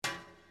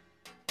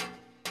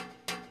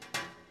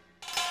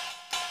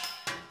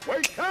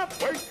Wake up,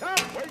 wake up,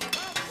 wake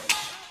up.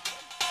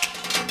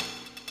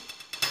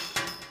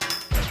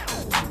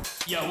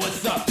 Yo,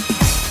 what's up?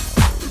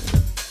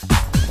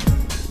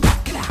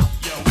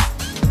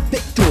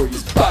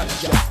 Victorious Body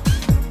Shop.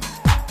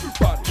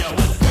 Yo,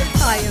 what's up?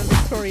 Hi, I'm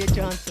Victoria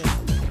Johnson,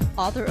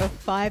 author of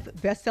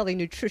 5 best-selling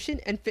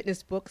nutrition and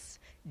fitness books,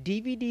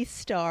 DVD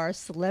star,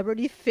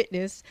 celebrity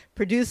fitness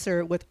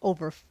producer with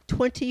over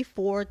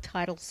 24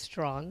 titles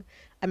strong.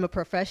 I'm a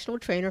professional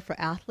trainer for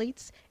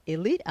athletes,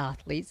 elite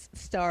athletes,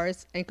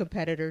 stars, and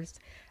competitors.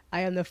 I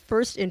am the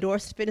first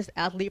endorsed fitness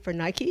athlete for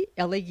Nike,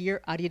 LA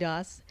Gear,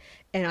 Adidas,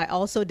 and I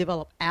also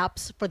develop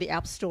apps for the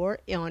App Store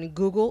on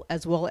Google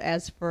as well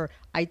as for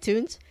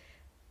iTunes.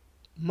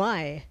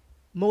 My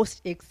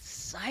most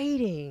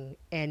exciting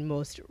and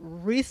most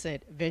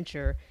recent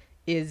venture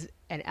is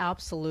an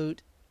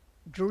absolute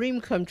dream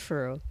come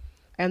true.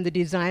 I'm the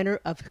designer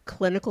of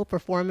clinical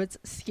performance,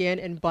 skin,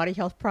 and body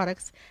health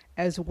products,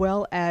 as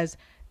well as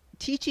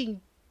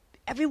teaching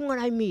everyone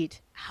I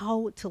meet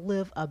how to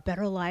live a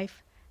better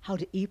life, how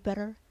to eat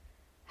better,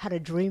 how to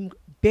dream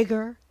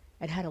bigger,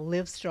 and how to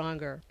live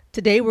stronger.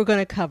 Today, we're going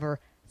to cover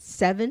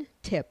 7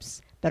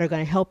 tips that are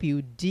going to help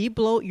you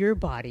de-bloat your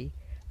body,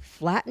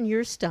 flatten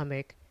your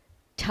stomach,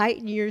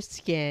 tighten your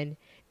skin,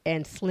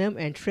 and slim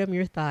and trim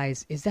your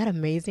thighs. Is that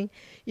amazing?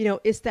 You know,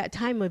 it's that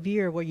time of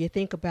year where you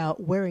think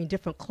about wearing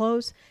different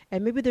clothes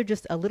and maybe they're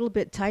just a little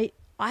bit tight.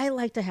 I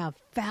like to have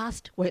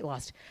fast weight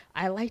loss.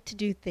 I like to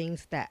do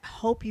things that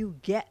help you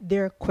get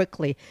there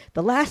quickly.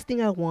 The last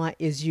thing I want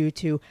is you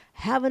to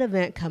have an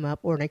event come up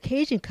or an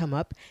occasion come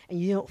up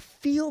and you don't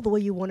feel the way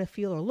you want to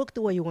feel or look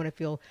the way you want to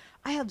feel.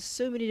 I have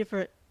so many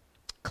different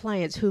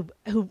clients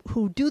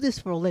who do this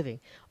for a living.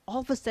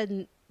 All of a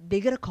sudden, they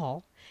get a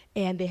call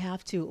and they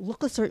have to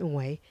look a certain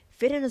way,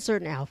 fit in a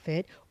certain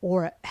outfit,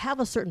 or have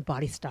a certain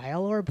body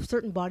style or a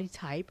certain body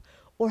type,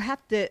 or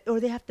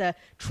they have to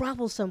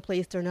travel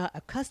someplace they're not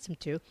accustomed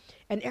to,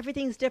 and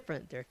everything's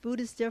different. Their food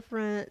is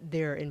different,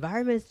 their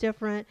environment is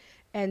different,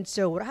 and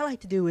so what I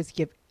like to do is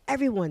give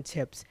everyone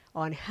tips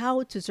on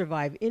how to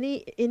survive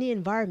any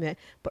environment,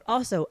 but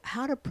also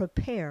how to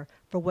prepare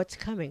for what's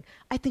coming.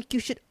 I think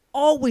you should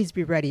always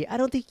be ready. I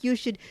don't think you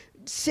should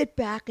sit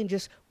back and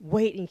just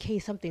wait in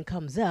case something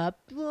comes up.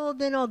 Well,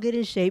 then I'll get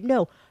in shape.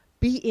 No,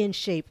 be in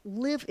shape,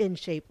 live in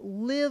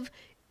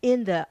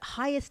the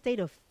highest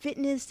state of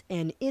fitness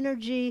and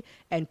energy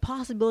and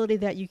possibility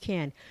that you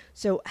can.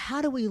 So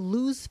how do we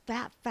lose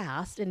fat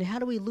fast, and how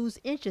do we lose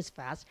inches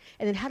fast,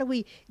 and then how do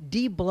we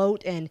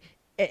de-bloat and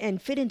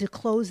fit into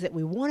clothes that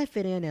we want to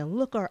fit in and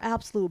look our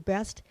absolute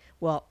best?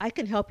 Well, I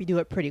can help you do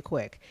it pretty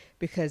quick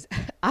because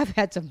I've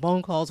had some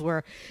phone calls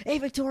where, hey,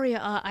 Victoria,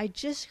 I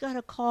just got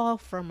a call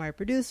from my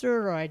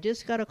producer, or I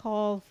just got a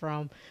call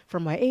from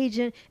my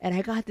agent, and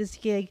I got this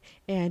gig,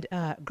 and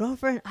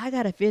girlfriend, I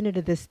got to fit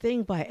into this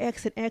thing by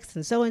X and X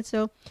and so and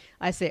so.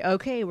 I say,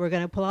 okay, we're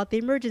going to pull out the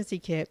emergency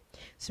kit.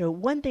 So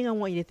one thing I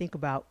want you to think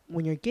about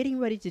when you're getting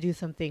ready to do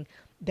something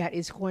that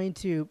is going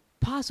to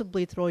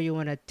possibly throw you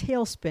in a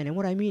tailspin. And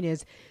what I mean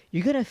is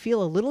you're going to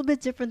feel a little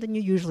bit different than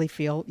you usually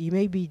feel. You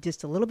may be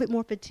just a little bit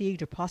more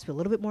fatigued or possibly a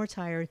little bit more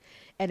tired.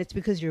 And it's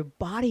because your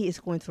body is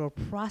going through a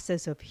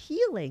process of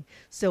healing.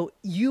 So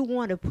you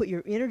want to put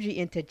your energy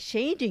into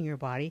changing your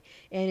body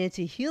and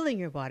into healing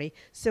your body.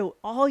 So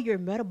all your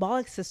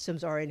metabolic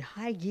systems are in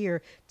high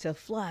gear to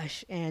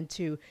flush and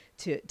to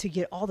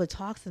get all the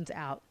toxins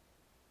out,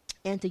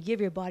 and to give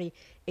your body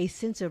a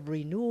sense of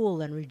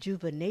renewal and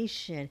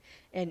rejuvenation,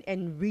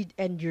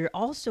 and you're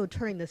also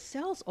turning the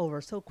cells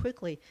over so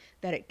quickly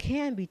that it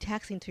can be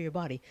taxing to your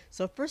body.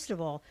 So first of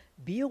all,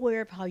 be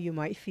aware of how you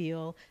might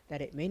feel,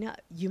 that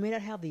you may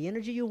not have the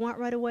energy you want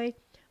right away,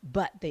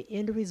 but the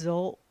end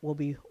result will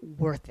be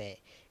worth it.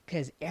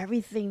 Because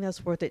everything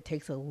that's worth it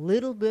takes a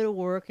little bit of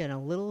work and a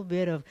little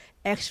bit of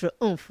extra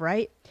oomph,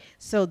 right?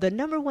 So the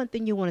number one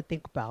thing you want to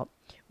think about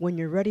when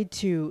you're ready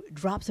to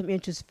drop some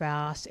inches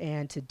fast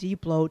and to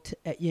de-bloat,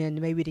 and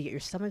maybe to get your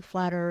stomach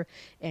flatter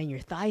and your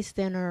thighs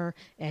thinner,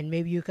 and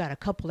maybe you've got a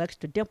couple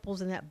extra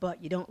dimples in that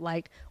butt you don't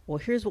like. Well,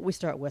 here's what we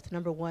start with.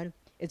 Number one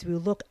is we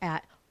look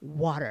at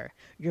water.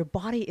 Your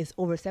body is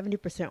over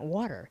 70%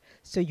 water.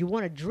 So you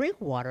want to drink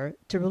water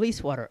to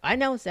release water. I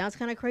know it sounds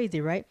kind of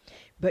crazy, right?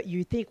 But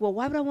you think, well,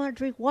 why would I want to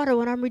drink water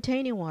when I'm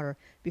retaining water?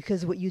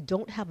 Because what you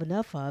don't have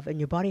enough of, and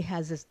your body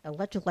has this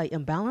electrolyte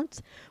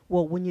imbalance.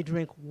 Well, when you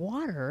drink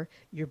water,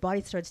 your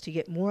body starts to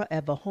get more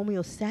of a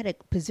homeostatic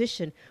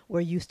position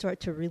where you start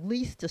to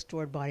release the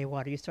stored body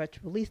water. You start to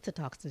release the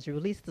toxins. You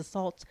release the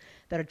salts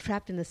that are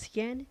trapped in the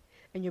skin.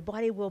 And your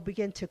body will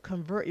begin to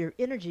convert your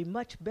energy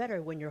much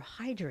better when you're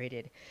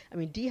hydrated. I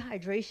mean,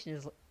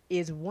 dehydration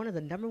is one of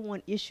the number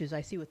one issues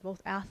I see with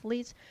most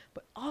athletes,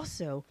 but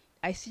also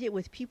I see it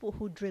with people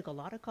who drink a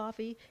lot of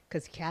coffee,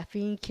 because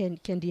caffeine can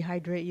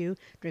dehydrate you.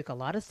 Drink a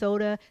lot of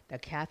soda. The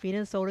caffeine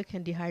in soda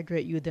can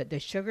dehydrate you. The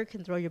sugar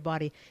can throw your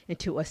body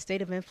into a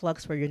state of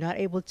influx where you're not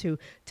able to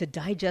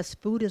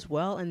digest food as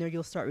well, and there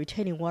you'll start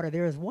retaining water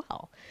there as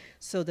well.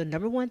 So the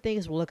number one thing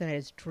is we're looking at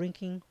is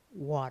drinking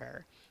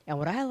water. And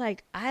what I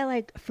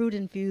like fruit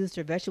infused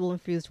or vegetable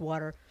infused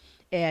water.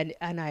 And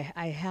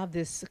I have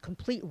this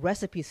complete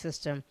recipe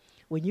system.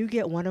 When you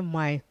get one of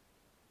my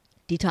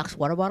detox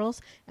water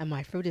bottles and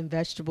my fruit and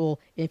vegetable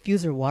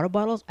infuser water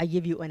bottles, I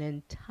give you an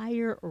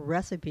entire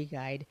recipe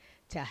guide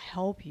to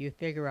help you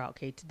figure out,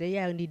 okay, today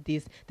I need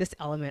this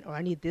element, or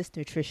I need this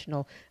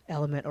nutritional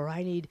element, or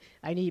I need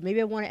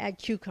maybe I want to add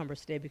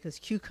cucumbers today because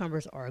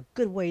cucumbers are a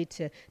good way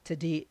to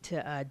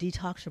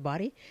detox your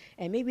body.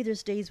 And maybe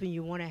there's days when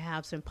you want to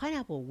have some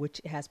pineapple,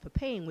 which has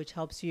papain, which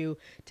helps you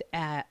to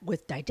add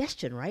with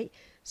digestion, right?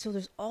 So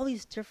there's all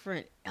these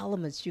different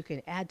elements you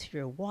can add to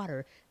your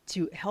water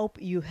to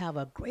help you have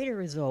a greater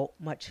result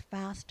much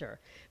faster.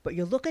 But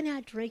you're looking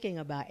at drinking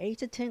about 8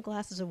 to 10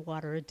 glasses of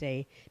water a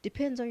day,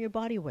 depends on your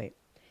body weight.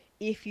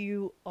 If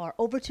you are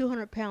over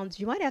 200 pounds,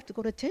 you might have to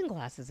go to 10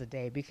 glasses a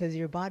day because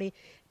your body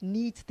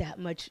needs that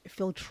much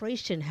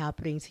filtration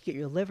happening to get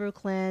your liver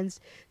cleansed,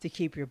 to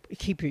keep your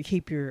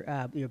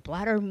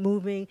bladder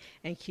moving,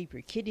 and keep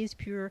your kidneys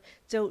pure.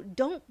 So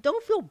don't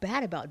feel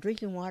bad about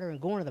drinking water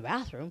and going to the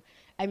bathroom.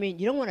 I mean,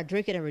 you don't want to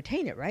drink it and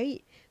retain it,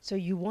 right? So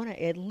you want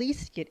to at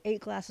least get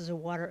 8 glasses of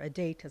water a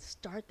day to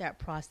start that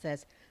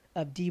process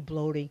of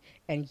debloating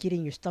and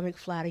getting your stomach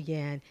flat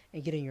again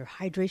and getting your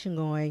hydration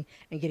going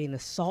and getting the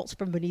salts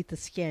from beneath the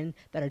skin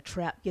that are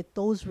trapped, get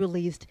those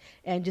released.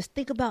 And just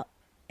think about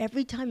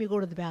every time you go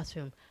to the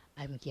bathroom,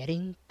 I'm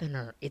getting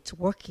thinner. It's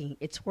working,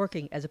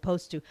 as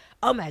opposed to,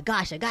 oh my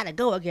gosh, I gotta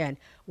go again.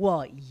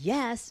 Well,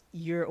 yes,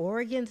 your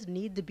organs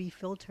need to be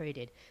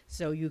filtrated.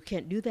 So you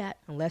can't do that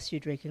unless you're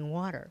drinking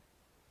water.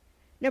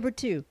 Number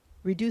 2,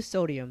 reduce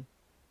sodium.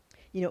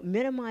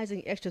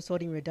 Minimizing extra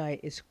sodium in your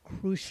diet is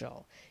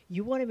crucial.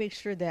 You want to make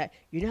sure that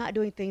you're not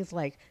doing things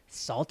like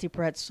salty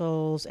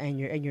pretzels and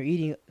you're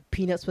eating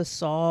peanuts with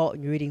salt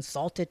and you're eating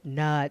salted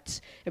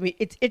nuts. I mean,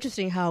 it's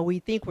interesting how we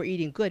think we're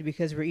eating good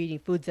because we're eating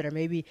foods that are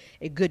maybe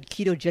a good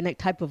ketogenic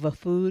type of a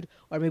food,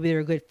 or maybe they're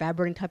a good fat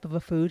burning type of a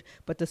food,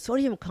 but the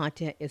sodium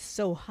content is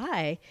so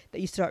high that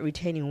you start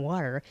retaining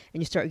water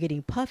and you start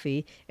getting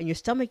puffy and your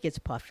stomach gets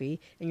puffy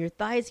and your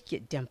thighs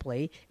get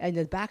dimply and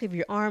the back of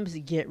your arms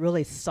get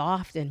really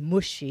soft and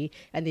mushy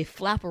and they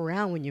flap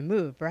around when you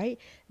move, right?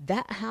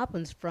 That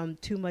happens from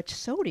too much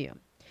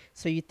sodium.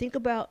 So you think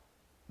about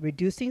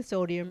reducing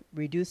sodium,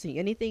 reducing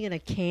anything in a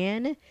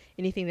can,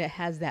 anything that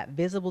has that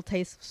visible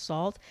taste of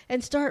salt,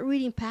 and start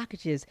reading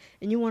packages.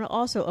 And you want to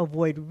also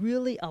avoid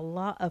really a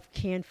lot of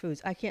canned foods.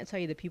 I can't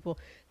tell you the people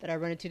that I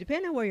run into,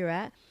 depending on where you're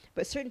at,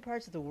 but certain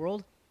parts of the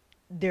world,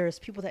 there's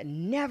people that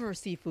never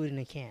see food in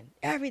a can.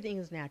 Everything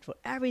is natural.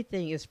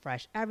 Everything is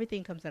fresh.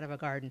 Everything comes out of a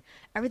garden.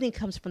 Everything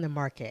comes from the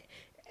market.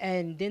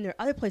 And then there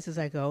are other places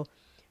I go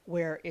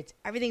where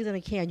everything's in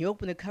a can. You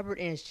open the cupboard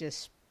and it's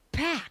just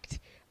packed.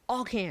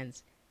 All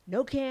cans.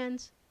 No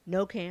cans,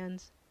 no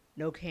cans,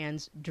 no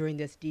cans during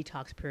this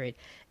detox period.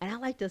 And I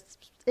like to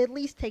at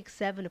least take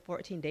 7 to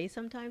 14 days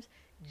sometimes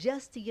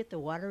just to get the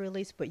water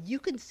released. But you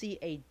can see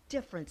a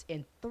difference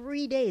in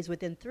 3 days.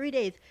 Within 3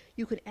 days,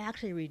 you can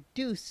actually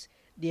reduce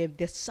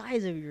the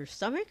size of your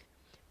stomach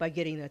by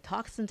getting the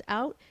toxins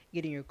out,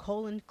 getting your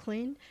colon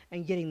clean,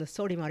 and getting the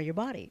sodium out of your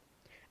body.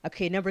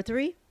 Okay, number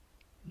 3,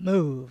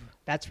 move.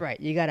 That's right.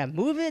 You got to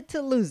move it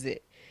to lose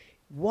it.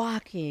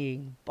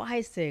 Walking,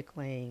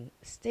 bicycling,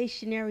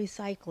 stationary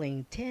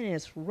cycling,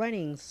 tennis,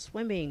 running,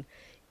 swimming,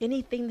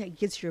 anything that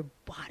gets your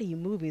body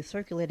moving,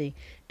 circulating,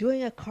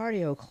 doing a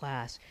cardio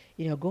class,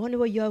 going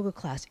to a yoga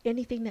class,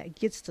 anything that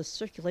gets the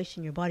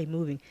circulation in your body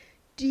moving.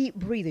 Deep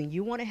breathing.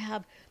 You want to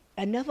have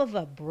enough of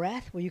a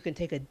breath where you can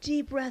take a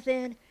deep breath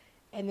in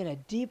and then a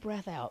deep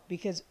breath out.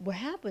 Because what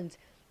happens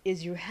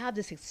is you have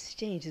this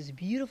exchange, this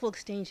beautiful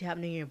exchange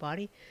happening in your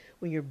body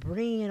when you're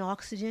bringing in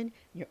oxygen,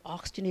 you're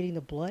oxygenating the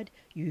blood,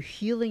 you're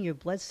healing your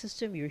blood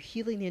system, you're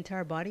healing the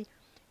entire body,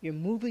 you're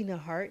moving the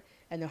heart,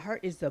 and the heart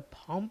is the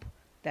pump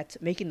that's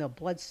making the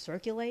blood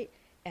circulate,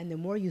 and the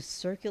more you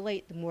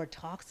circulate, the more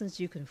toxins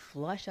you can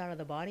flush out of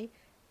the body.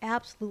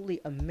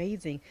 Absolutely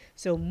amazing.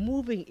 So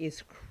moving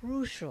is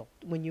crucial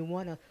when you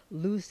want to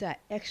lose that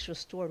extra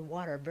stored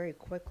water very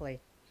quickly.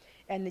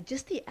 And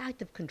just the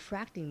act of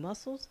contracting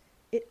muscles,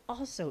 it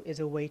also is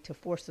a way to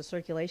force the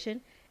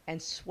circulation.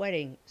 And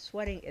sweating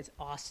is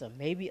awesome.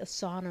 Maybe a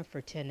sauna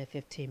for 10 to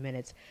 15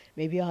 minutes.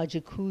 Maybe a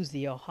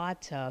jacuzzi, a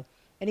hot tub.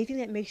 Anything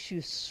that makes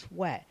you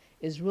sweat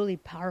is really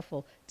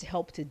powerful to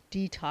help to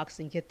detox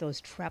and get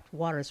those trapped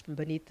waters from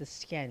beneath the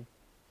skin.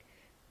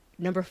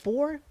 Number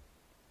 4,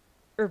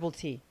 herbal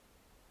tea.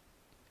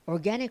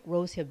 Organic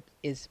rosehip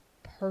is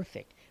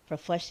perfect for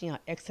flushing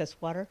out excess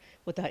water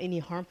without any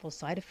harmful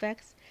side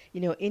effects.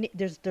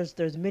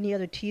 There's many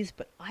other teas,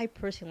 but I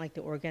personally like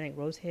the organic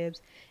rosehip,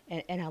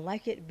 and I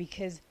like it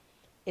because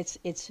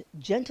it's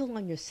gentle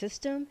on your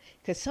system.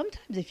 Because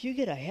sometimes if you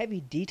get a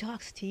heavy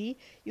detox tea,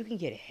 you can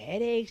get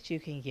headaches, you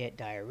can get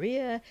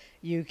diarrhea,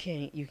 you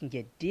can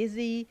get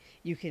dizzy,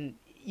 you can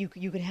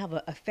have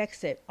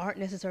effects that aren't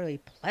necessarily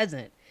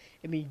pleasant.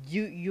 I mean,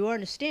 you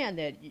understand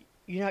that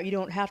you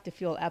don't have to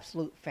feel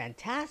absolute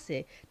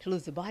fantastic to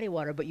lose the body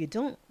water, but you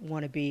don't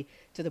want to be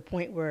to the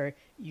point where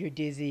you're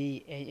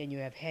dizzy and you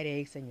have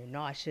headaches and you're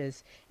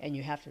nauseous and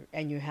you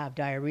have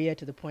diarrhea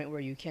to the point where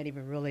you can't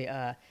even really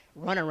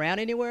run around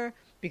anywhere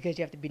because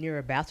you have to be near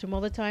a bathroom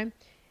all the time.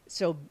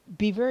 So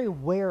be very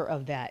aware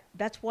of that.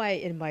 That's why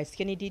in my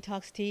skinny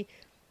detox tea,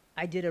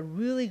 I did a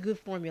really good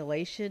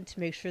formulation to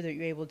make sure that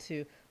you're able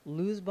to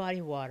lose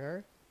body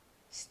water,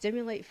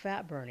 stimulate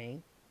fat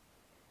burning,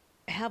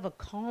 have a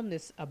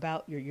calmness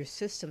about your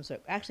system, so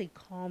it actually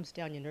calms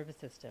down your nervous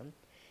system.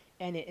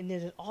 And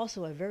there's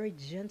also a very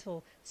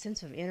gentle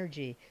sense of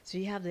energy. So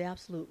you have the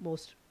absolute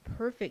most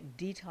perfect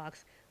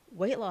detox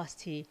weight loss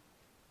tea,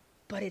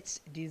 but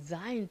it's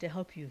designed to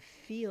help you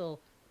feel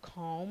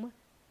calm,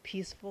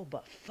 peaceful,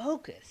 but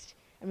focused.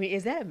 I mean,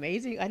 is that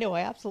amazing? I know,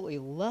 I absolutely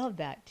love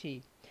that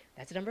tea.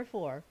 That's number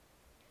 4.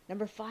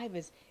 Number 5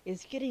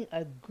 is getting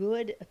a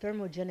good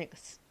thermogenic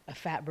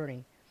fat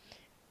burning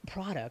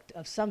product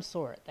of some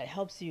sort that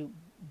helps you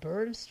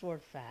burn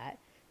stored fat,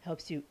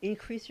 helps you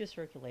increase your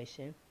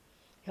circulation,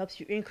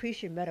 helps you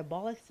increase your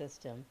metabolic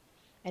system,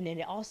 and then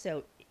it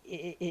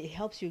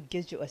helps you,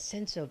 gives you a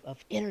sense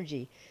of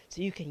energy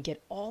so you can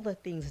get all the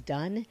things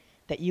done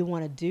that you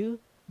want to do,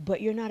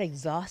 but you're not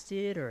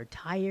exhausted or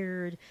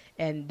tired,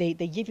 and they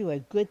give you a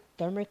good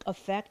thermic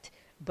effect,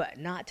 but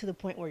not to the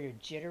point where you're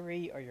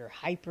jittery or you're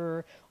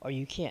hyper or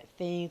you can't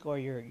think or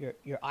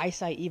your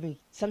eyesight, even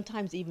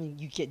sometimes even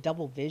you get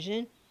double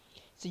vision.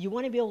 So you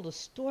want to be able to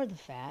store the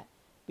fat,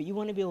 but you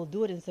want to be able to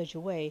do it in such a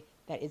way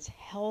that it's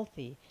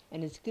healthy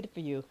and it's good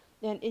for you.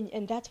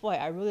 And that's why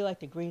I really like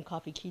the green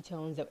coffee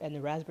ketones and the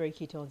raspberry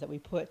ketones that we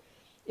put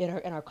in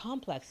our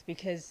complex,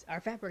 because our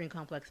fat burning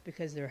complex,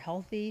 because they're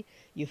healthy,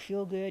 you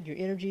feel good, your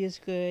energy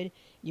is good,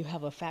 you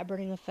have a fat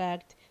burning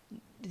effect,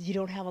 you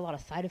don't have a lot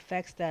of side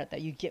effects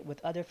that you get with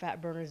other fat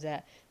burners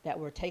that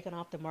were taken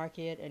off the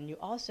market. And you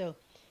also,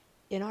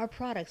 in our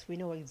products, we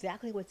know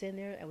exactly what's in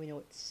there, and we know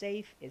it's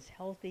safe, it's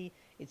healthy,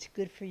 it's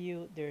good for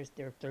you.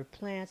 They're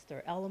plants,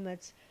 they're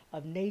elements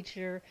of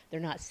nature, they're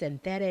not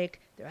synthetic,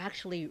 they're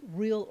actually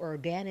real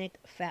organic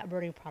fat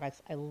burning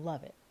products. I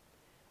love it.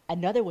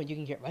 Another one you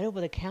can get right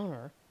over the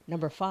counter,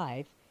 number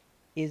 5,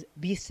 is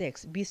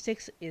B6.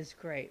 B6 is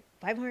great.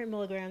 500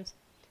 milligrams.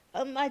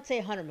 I'd say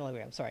 100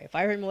 milligrams. Sorry,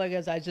 500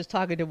 milligrams. I was just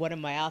talking to one of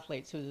my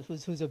athletes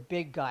who's a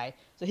big guy,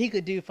 so he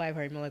could do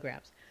 500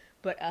 milligrams.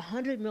 But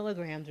 100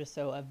 milligrams or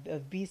so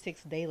of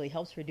B6 daily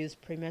helps reduce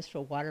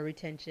premenstrual water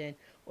retention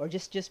or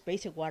just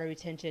basic water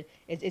retention.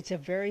 It's a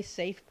very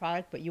safe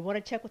product, but you want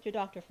to check with your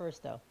doctor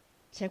first, though.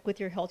 Check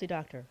with your healthy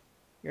doctor,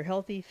 your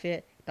healthy,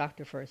 fit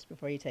doctor first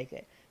before you take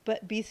it.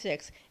 But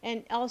B6,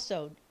 and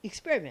also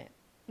experiment.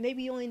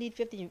 Maybe you only need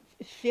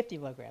 50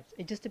 milligrams.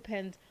 It just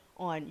depends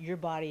on your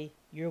body,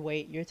 your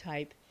weight, your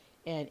type,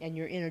 and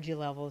your energy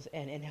levels,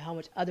 and how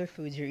much other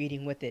foods you're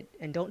eating with it.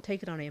 And don't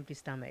take it on an empty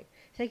stomach.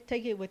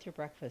 Take it with your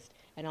breakfast,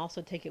 and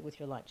also take it with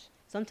your lunch.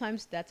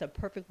 Sometimes that's a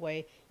perfect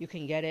way you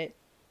can get it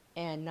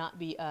and not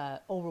be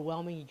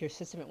overwhelming your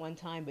system at one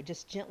time, but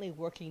just gently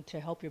working to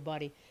help your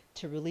body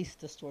to release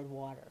the stored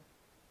water.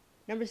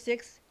 Number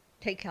 6,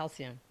 take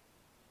calcium.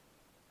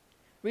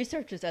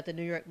 Researchers at the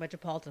New York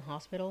Metropolitan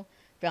Hospital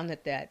found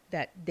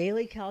that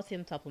daily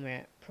calcium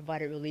supplement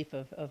provided relief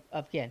of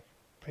again,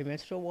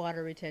 premenstrual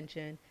water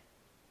retention.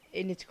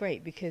 And it's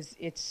great because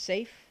it's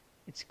safe,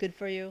 it's good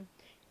for you,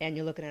 and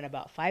you're looking at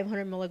about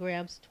 500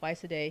 milligrams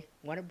twice a day,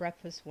 one at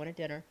breakfast, one at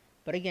dinner.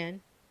 But again,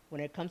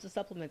 when it comes to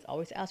supplements,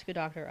 always ask your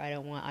doctor.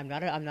 I'm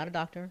not a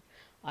doctor.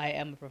 I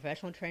am a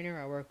professional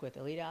trainer. I work with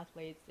elite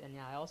athletes, and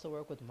I also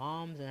work with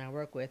moms, and I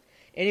work with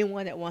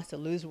anyone that wants to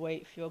lose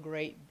weight, feel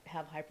great,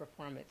 have high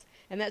performance.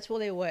 And that's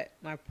really what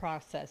my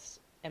process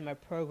and my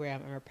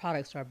program and my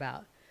products are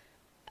about.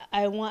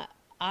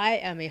 I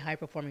am a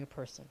high-performing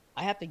person.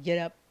 I have to get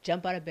up,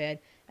 jump out of bed,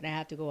 and I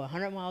have to go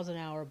 100 miles an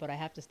hour, but I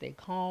have to stay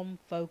calm,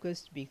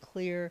 focused, be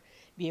clear,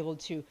 be able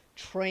to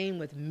train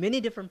with many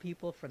different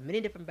people from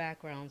many different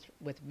backgrounds,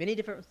 with many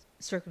different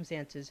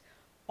circumstances,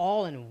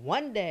 all in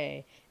one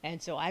day. And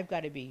so I've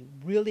got to be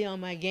really on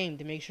my game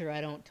to make sure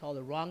I don't tell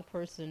the wrong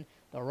person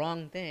the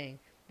wrong thing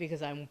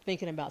because I'm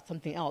thinking about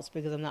something else,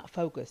 because I'm not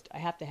focused. I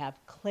have to have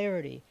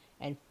clarity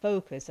and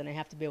focus, and I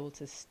have to be able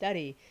to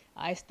study.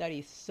 I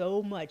study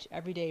so much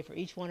every day for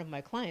each one of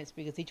my clients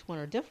because each one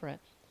are different,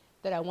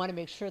 that I want to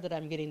make sure that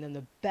I'm getting them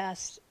the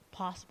best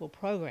possible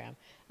program.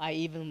 I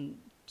even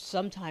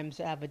sometimes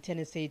have a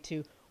tendency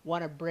to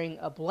want to bring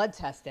a blood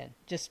test in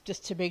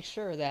just to make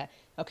sure that,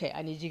 okay,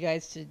 I need you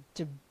guys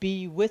to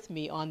be with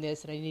me on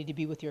this, and I need to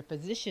be with your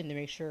physician to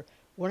make sure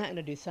we're not going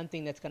to do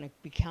something that's going to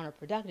be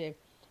counterproductive.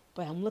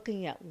 But I'm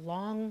looking at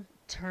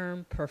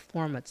long-term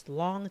performance,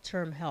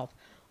 long-term health,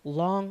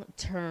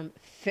 long-term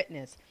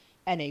fitness,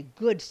 and a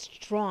good,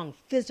 strong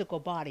physical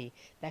body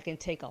that can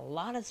take a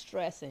lot of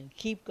stress and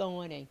keep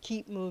going and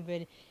keep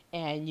moving,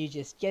 and you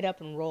just get up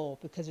and roll,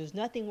 because there's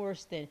nothing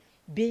worse than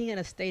being in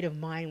a state of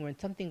mind when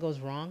something goes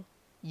wrong.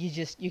 You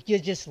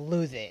just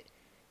lose it.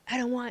 I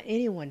don't want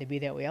anyone to be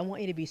that way. I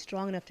want you to be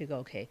strong enough to go,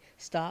 okay,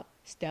 stop,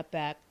 step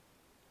back,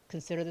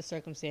 consider the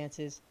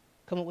circumstances,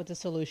 come up with a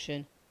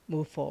solution,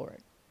 move forward.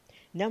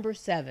 Number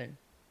 7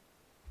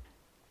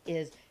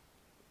 is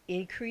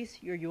increase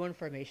your urine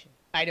formation.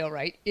 I know,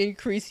 right?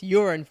 Increase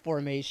urine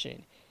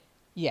formation.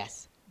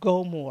 Yes,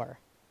 go more.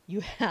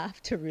 You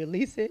have to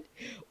release it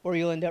or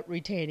you'll end up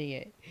retaining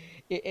it.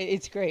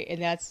 It's great.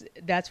 And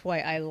that's why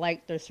I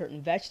like there's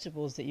certain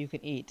vegetables that you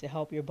can eat to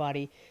help your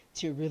body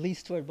to release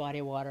stored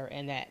body water,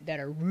 and that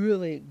are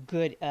really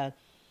good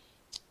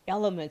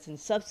elements and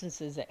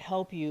substances that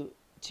help you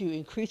to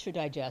increase your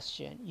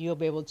digestion. You'll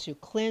be able to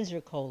cleanse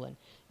your colon.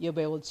 You'll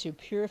be able to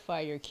purify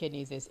your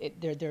kidneys.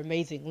 They're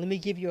amazing. Let me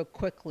give you a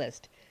quick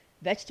list.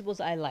 Vegetables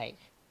I like: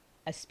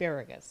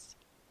 asparagus,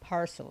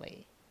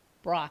 parsley,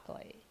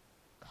 broccoli,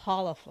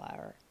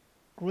 cauliflower,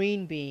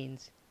 green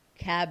beans,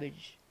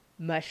 cabbage,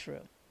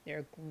 mushroom.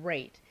 They're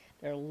great.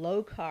 They're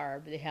low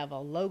carb. They have a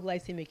low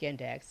glycemic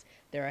index.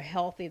 They're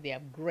healthy. They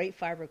have great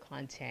fiber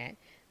content.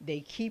 They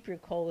keep your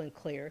colon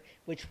clear,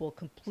 which will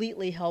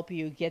completely help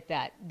you get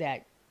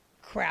that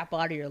crap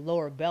out of your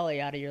lower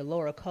belly, out of your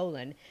lower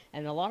colon.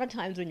 And a lot of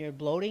times when you're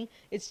bloating,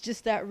 it's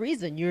just that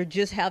reason. You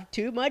just have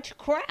too much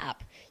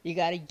crap. You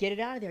got to get it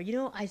out of there. You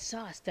know, I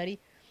saw a study,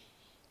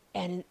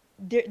 and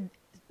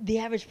the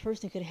average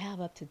person could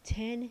have up to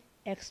 10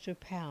 extra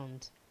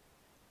pounds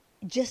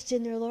just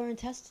in their lower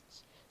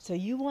intestines. So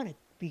you want to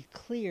be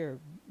clear,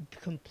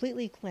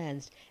 completely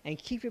cleansed, and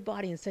keep your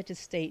body in such a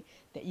state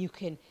that you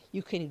can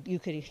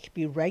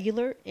be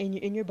regular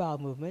in your bowel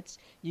movements.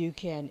 You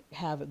can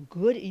have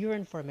good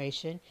urine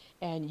formation,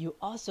 and you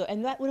also,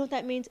 and that, you know what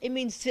that means? It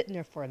means sitting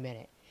there for a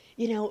minute,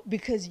 you know,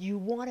 because you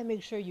want to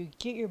make sure you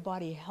get your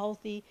body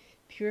healthy,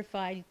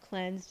 purified,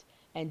 cleansed,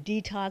 and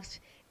detoxed.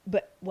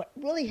 But what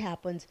really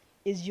happens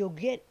is you'll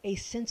get a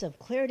sense of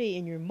clarity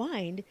in your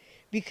mind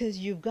because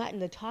you've gotten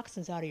the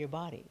toxins out of your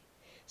body.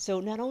 So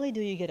not only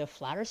do you get a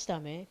flatter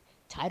stomach,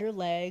 tighter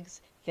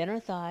legs, thinner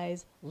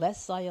thighs,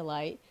 less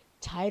cellulite,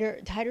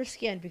 tighter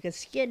skin, because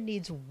skin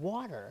needs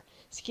water.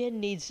 Skin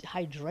needs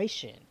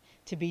hydration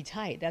to be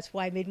tight. That's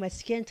why I made my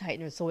skin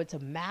tightener, so it's a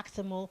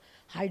maximal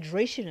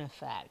hydration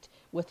effect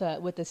with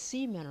the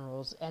C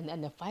minerals and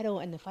the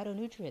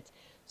phytonutrients.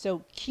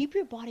 So keep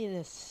your body in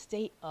a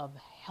state of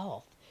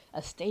health,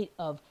 a state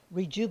of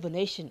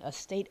rejuvenation, a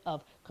state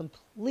of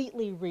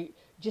completely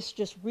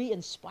just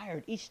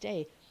re-inspired each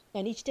day.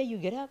 And each day you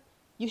get up,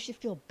 you should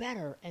feel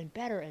better and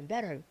better and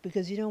better,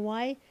 because you know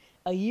why?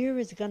 A year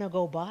is going to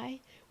go by,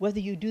 whether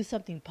you do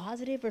something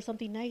positive or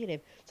something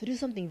negative. So do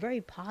something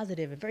very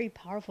positive and very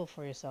powerful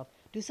for yourself.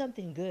 Do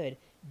something good.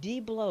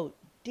 De-bloat,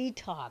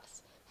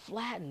 detox,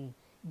 flatten.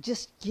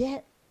 Just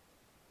get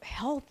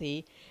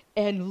healthy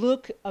and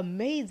look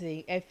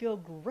amazing and feel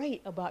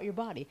great about your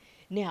body.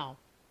 Now,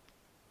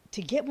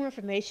 to get more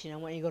information, I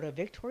want you to go to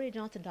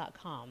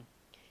VictoriaJohnson.com,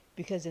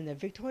 because in the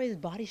Victoria's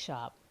Body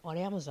Shop on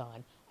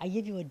Amazon, I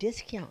give you a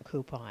discount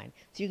coupon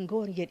so you can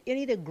go and get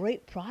any of the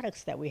great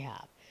products that we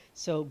have.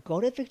 So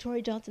go to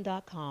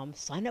VictoriaJohnson.com,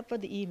 sign up for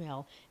the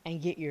email, and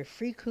get your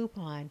free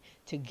coupon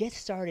to get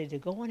started, to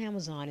go on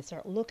Amazon and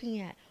start looking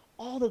at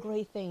all the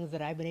great things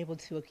that I've been able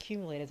to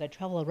accumulate as I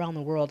travel around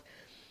the world,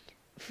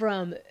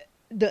 from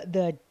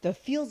the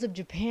fields of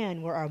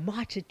Japan where our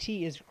matcha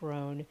tea is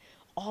grown,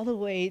 all the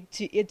way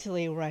to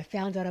Italy, where I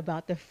found out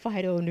about the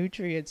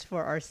phytonutrients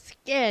for our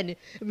skin.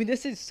 I mean,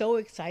 this is so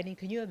exciting.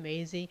 Can you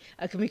imagine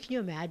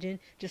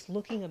just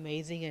looking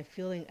amazing and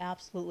feeling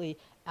absolutely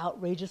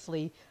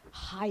outrageously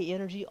high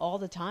energy all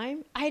the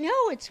time? I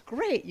know, it's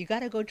great. You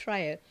got to go try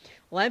it.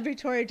 Well, I'm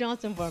Victoria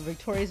Johnson from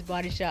Victoria's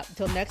Body Shop.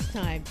 Until next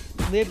time,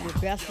 live your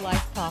best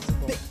life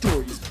possible.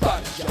 Victoria's Body